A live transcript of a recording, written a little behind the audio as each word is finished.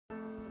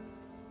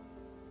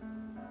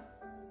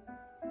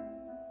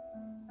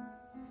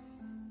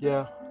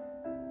Yeah.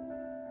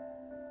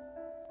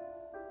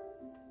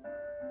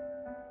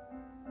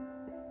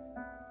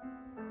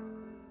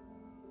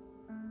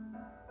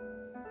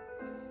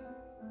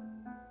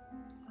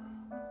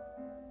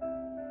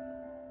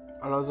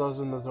 I know there's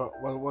another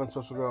one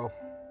supposed to go.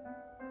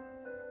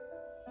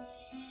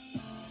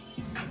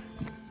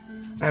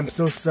 I'm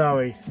so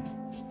sorry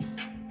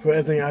for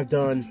everything I've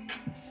done.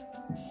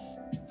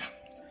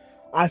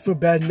 I feel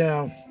bad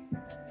now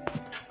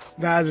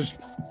that I just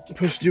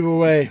pushed you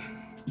away.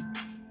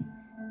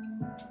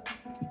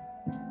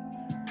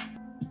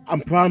 I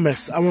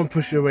promise I won't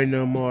push you away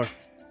no more.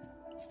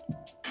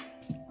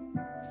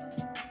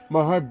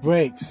 My heart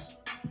breaks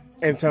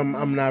anytime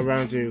I'm not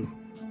around you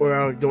or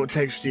I don't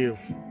text you.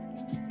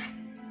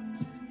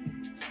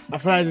 I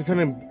feel like I did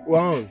something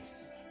wrong.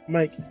 I'm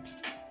like,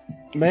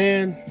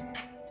 man,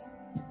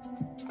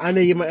 I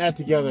need to get my act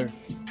together.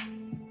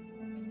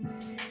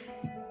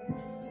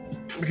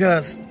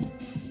 Because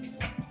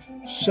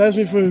she judge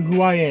me for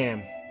who I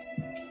am.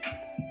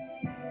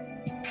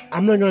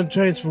 I'm not going to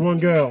change for one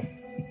girl.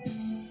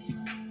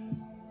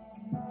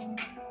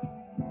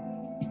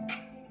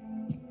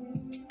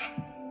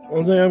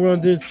 Only thing I'm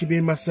going to do is keep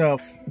being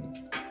myself.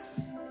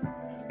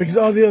 Because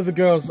all the other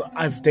girls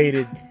I've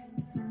dated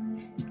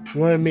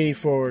wanted me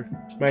for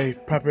my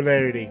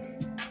popularity.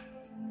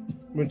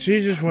 When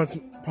she just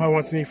probably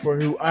wants me for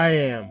who I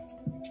am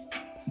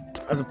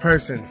as a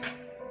person.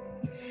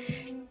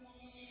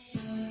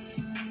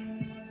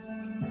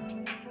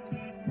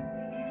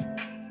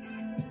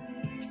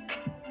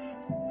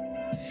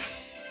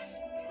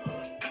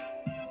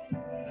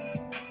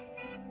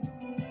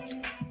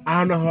 I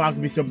don't know how I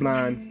can be so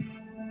blind.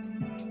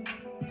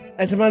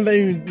 And to not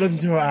even look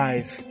into her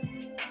eyes,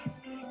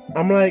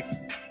 I'm like,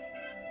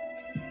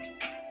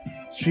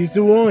 she's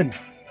the one.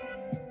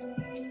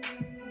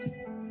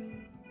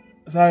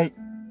 It's like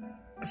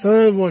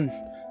someone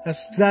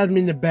has stabbed me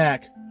in the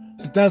back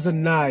with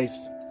 1,000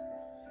 knives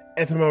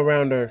and I'm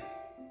around her.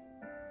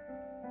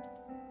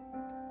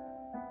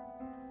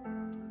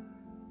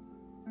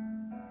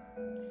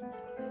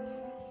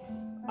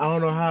 I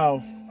don't know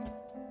how,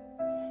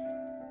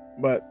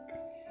 but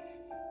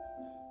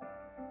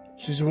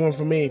she's the one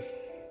for me.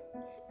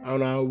 I don't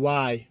know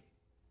why.